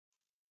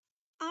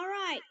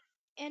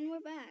And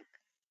we're back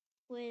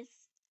with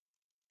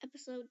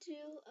episode 2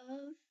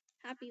 of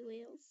Happy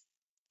Wheels.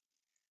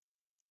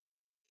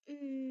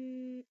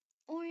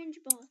 Orange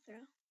ball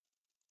throw.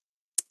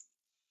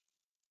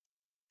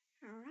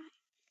 Alright.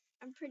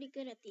 I'm pretty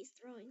good at these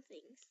throwing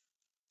things.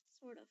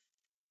 Sort of.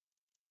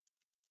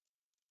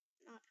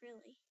 Not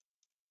really.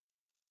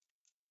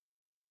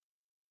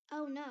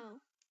 Oh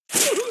no.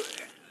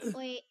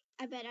 Wait,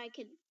 I bet I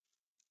could.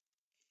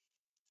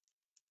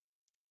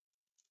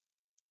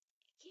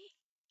 Okay.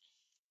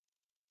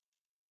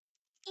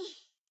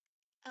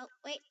 Oh,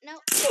 wait, no.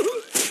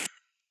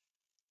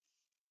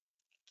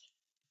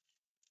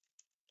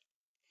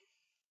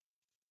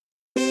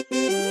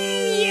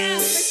 Yeah,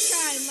 first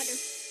try, mother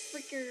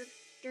fricker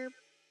derp.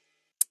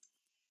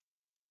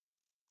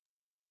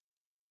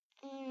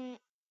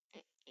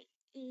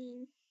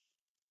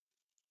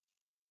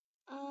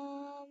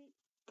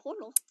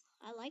 Portal.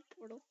 I like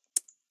Portal.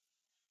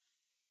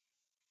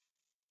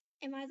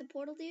 Am I the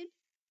Portal dude?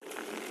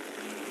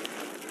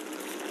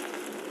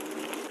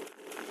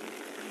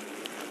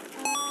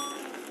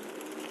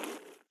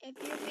 If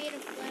you're made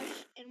of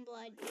flesh and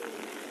blood, you will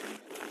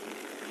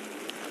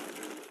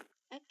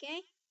die. Okay.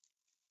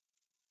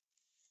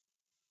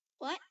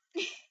 What?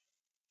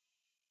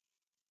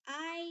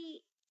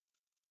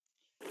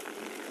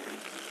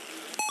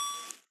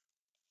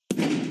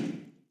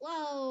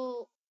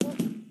 Whoa.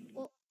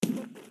 Whoa.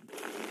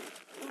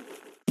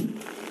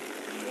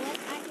 What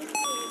I just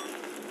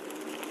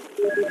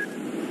did.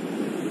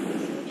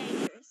 So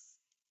dangerous.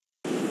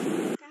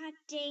 God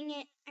dang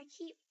it. I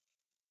keep...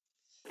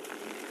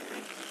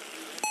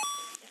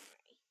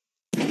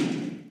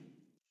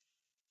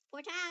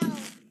 Portal!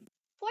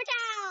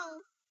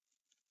 Portal!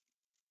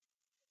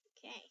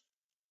 Okay.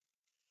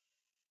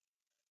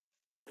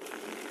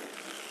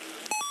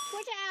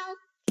 Portal!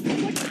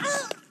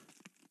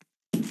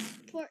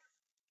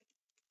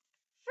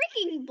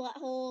 Freaking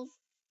buttholes!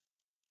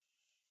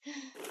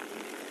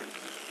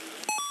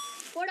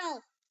 Portal!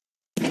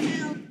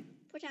 Portal!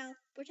 Portal!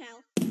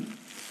 Portal!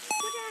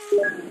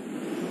 Portal!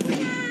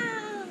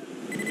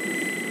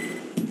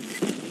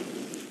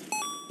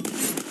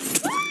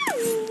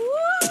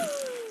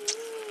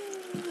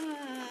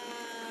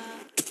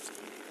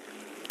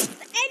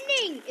 The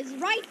ending is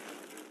right.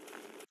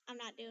 I'm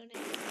not doing it.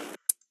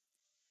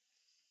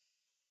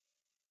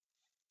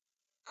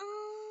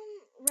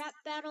 Rap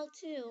battle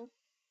 2.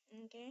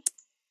 Okay.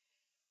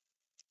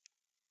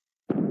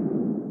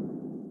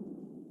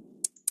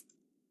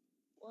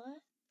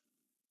 What?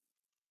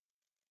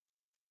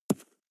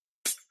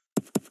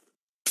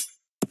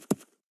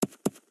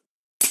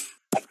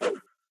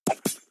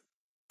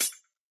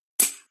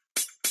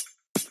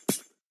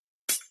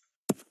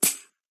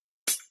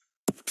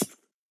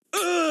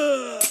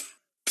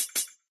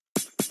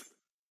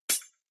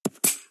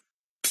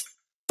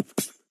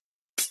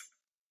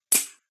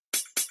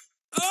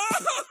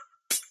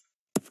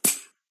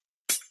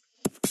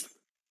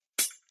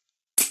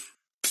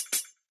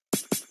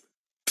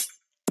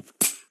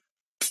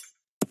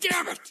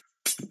 Damn it!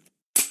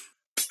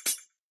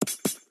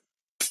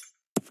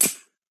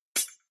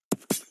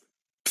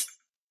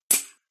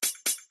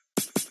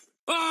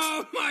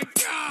 Oh my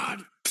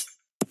God!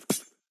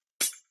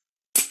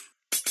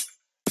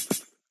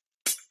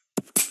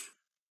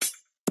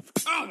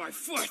 Oh, my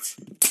foot!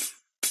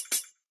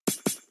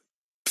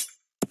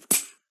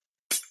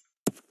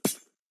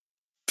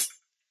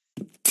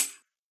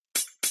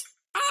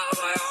 Oh,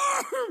 my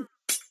arm!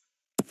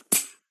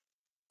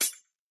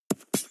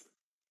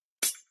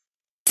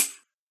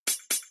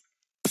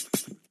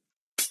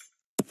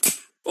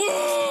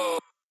 Oh!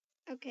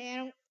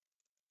 Okay,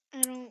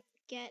 I don't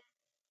get.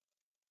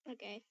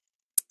 Okay.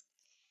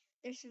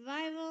 There's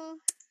survival.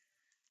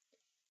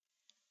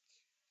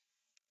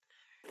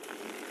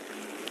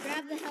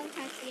 Grab the health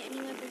packs to get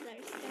any weapons that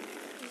are stuck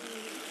in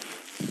you.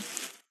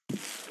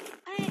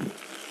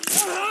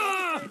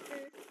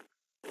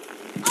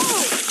 Oh!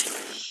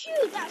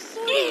 Shoot! That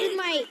sword is in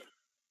my...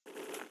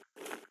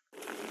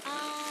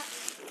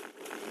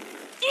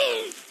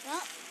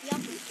 Well, y'all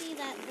can see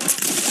that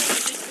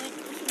sword just went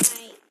into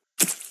my...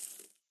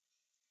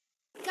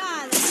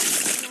 God, that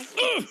messed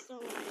me so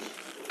much.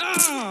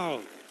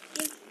 Oh!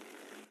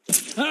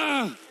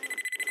 Ah!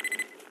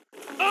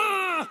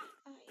 Ah!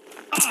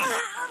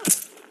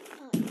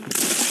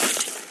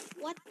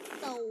 What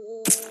the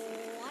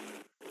what?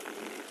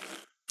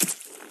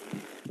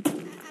 I'm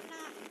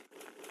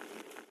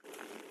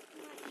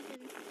not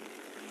even...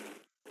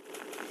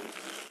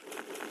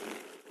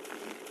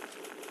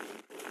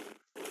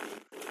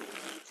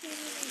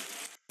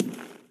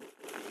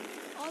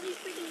 All these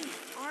freaking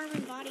arm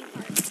and body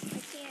parts. I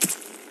can't.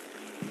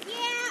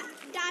 Yeah!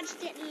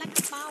 Dodged it like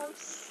a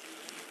mouse.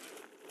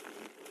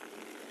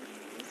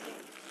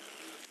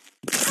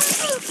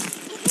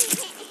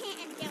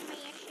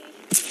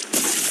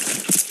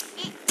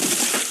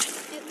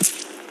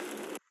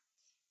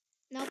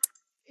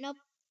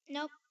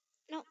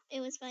 Nope.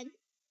 It was fun.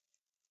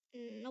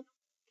 Nope.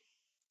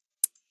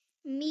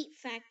 Meat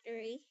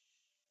factory.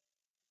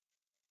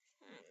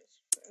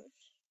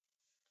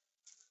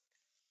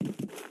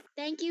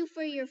 Thank you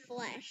for your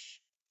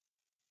flesh.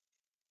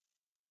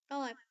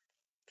 Oh, I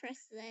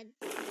pressed Z.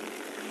 No,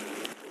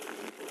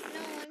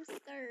 I'm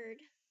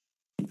scared.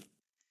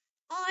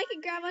 Oh, I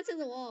can grab onto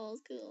the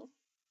walls. Cool.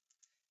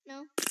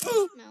 No.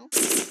 No.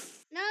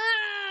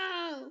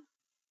 No!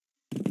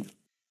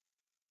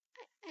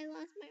 I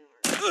lost my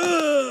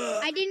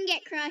arm. I didn't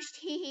get crushed.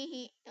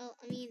 Oh,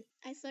 I mean,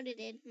 I sort of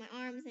did. My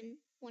arms and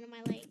one of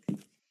my legs.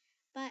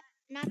 But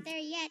not there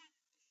yet.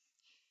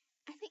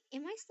 I think,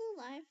 am I still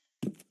alive?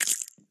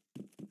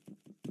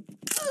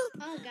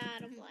 Oh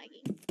god, I'm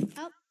lagging.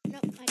 Oh,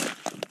 nope, I didn't.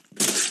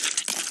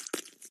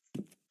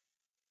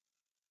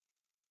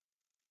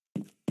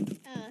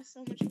 So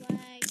much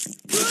lag.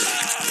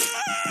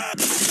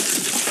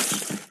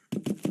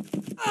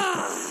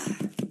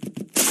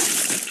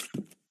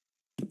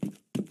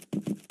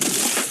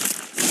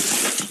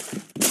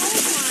 Oh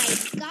my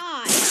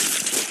god.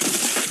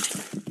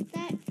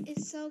 That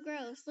is so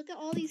gross. Look at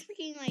all these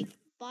freaking, like,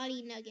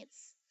 body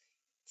nuggets.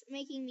 It's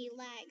making me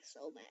lag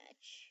so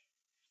much.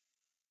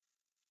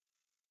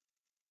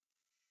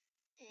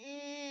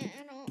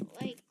 I don't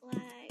like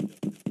lag.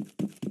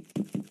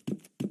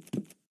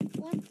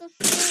 What the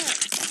fuck?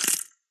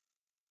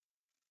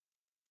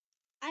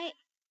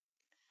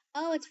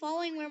 Oh, it's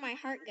following where my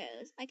heart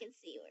goes. I can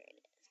see where it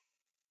is.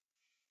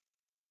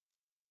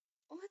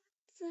 What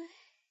the?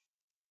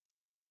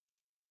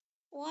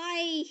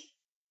 Why?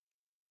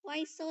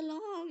 Why so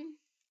long?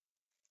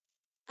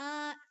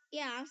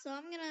 Yeah, so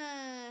I'm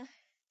gonna...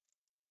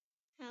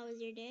 How was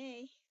your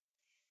day?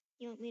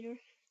 You want me to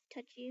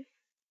touch you?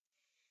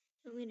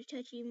 You want me to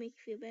touch you, make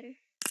you feel better?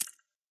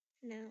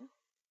 No.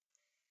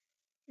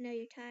 No,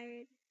 you're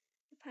tired.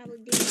 You're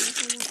probably doing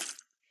homework,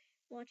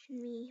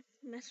 watching me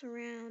mess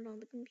around on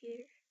the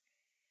computer.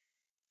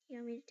 You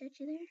want me to touch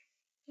you there?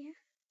 Yeah?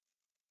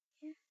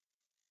 Yeah?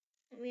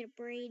 Want me to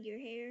braid your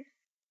hair?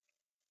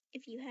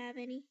 If you have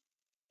any?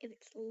 If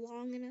it's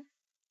long enough?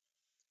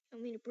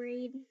 Want me to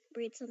braid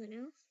something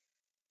else?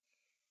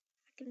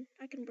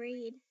 I can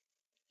braid,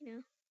 you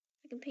know.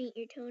 I can paint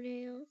your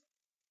toenails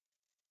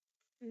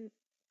and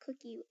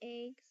cook you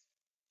eggs.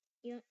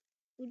 Yeah.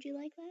 Would you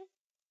like that?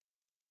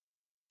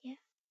 Yeah,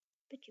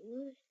 bet you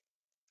would.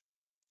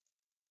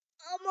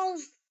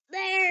 Almost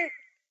there.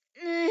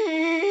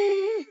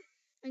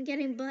 I'm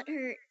getting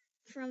butthurt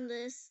from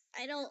this.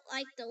 I don't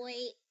like the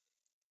wait.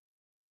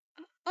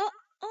 Oh,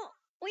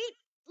 wait,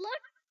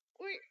 look,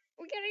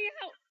 we're getting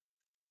out.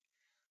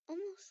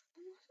 Almost.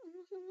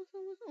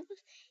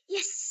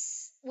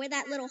 Yes, where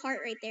that little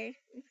heart right there,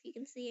 if you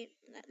can see it,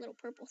 that little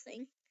purple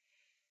thing.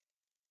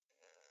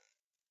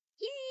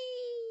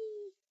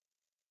 Yay!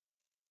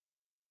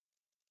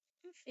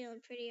 I'm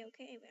feeling pretty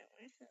okay about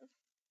myself.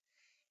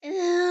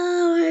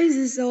 Oh, why is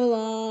it so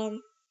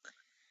long?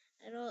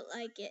 I don't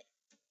like it.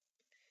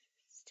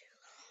 It's too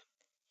long.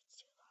 It's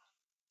too long.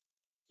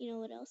 You know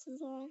what else is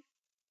long?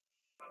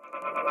 You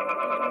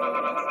wanna know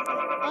what else is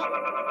long? Oh!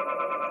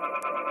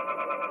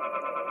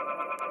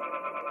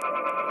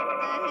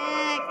 What the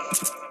heck?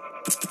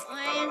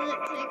 Why does it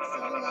take so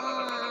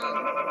long?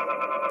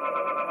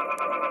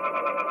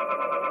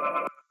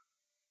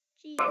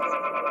 Jeez. I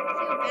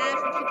feel bad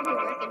for people who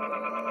work in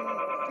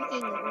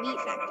freaking meat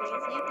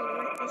factories. They have to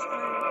work this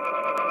hard.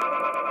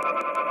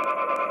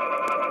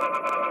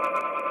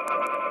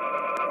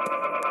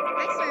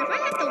 I swear, if I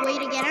have to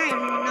wait again, I am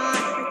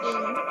not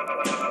freaking...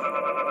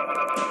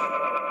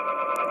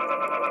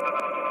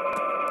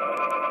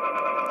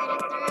 I'm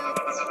getting through.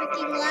 This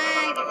freaking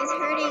lag is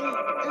hurting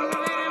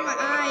my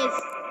eyes.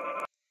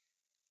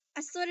 I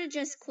sort of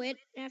just quit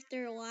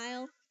after a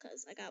while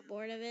because I got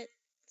bored of it.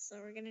 So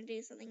we're gonna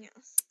do something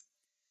else.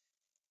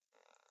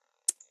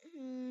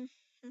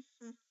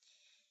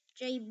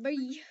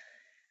 JB.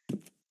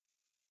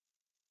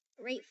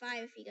 Rate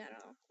 5 if you got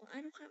all. Well,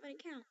 I don't have an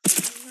account,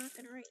 so I'm not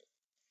gonna rate.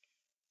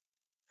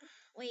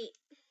 Wait,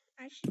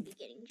 I should be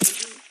getting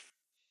JB.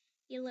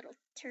 You little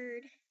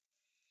turd.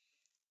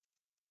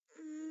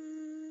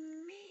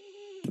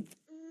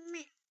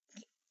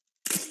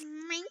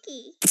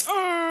 Manky.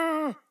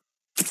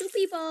 Two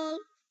people.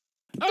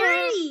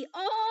 3!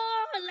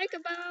 Oh, like a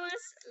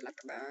boss. Like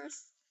a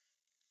boss.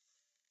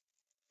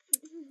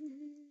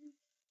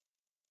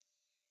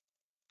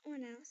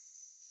 What else?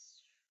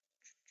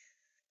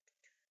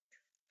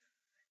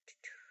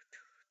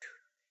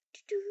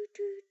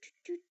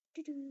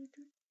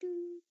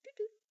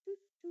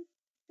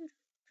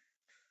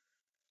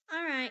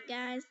 Alright,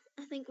 guys.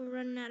 I think we're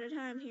running out of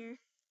time here.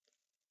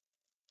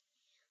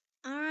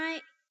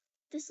 Alright.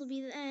 This will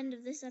be the end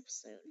of this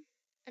episode.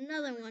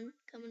 Another one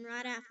coming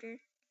right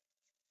after.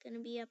 Gonna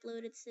be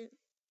uploaded soon.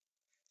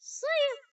 See ya!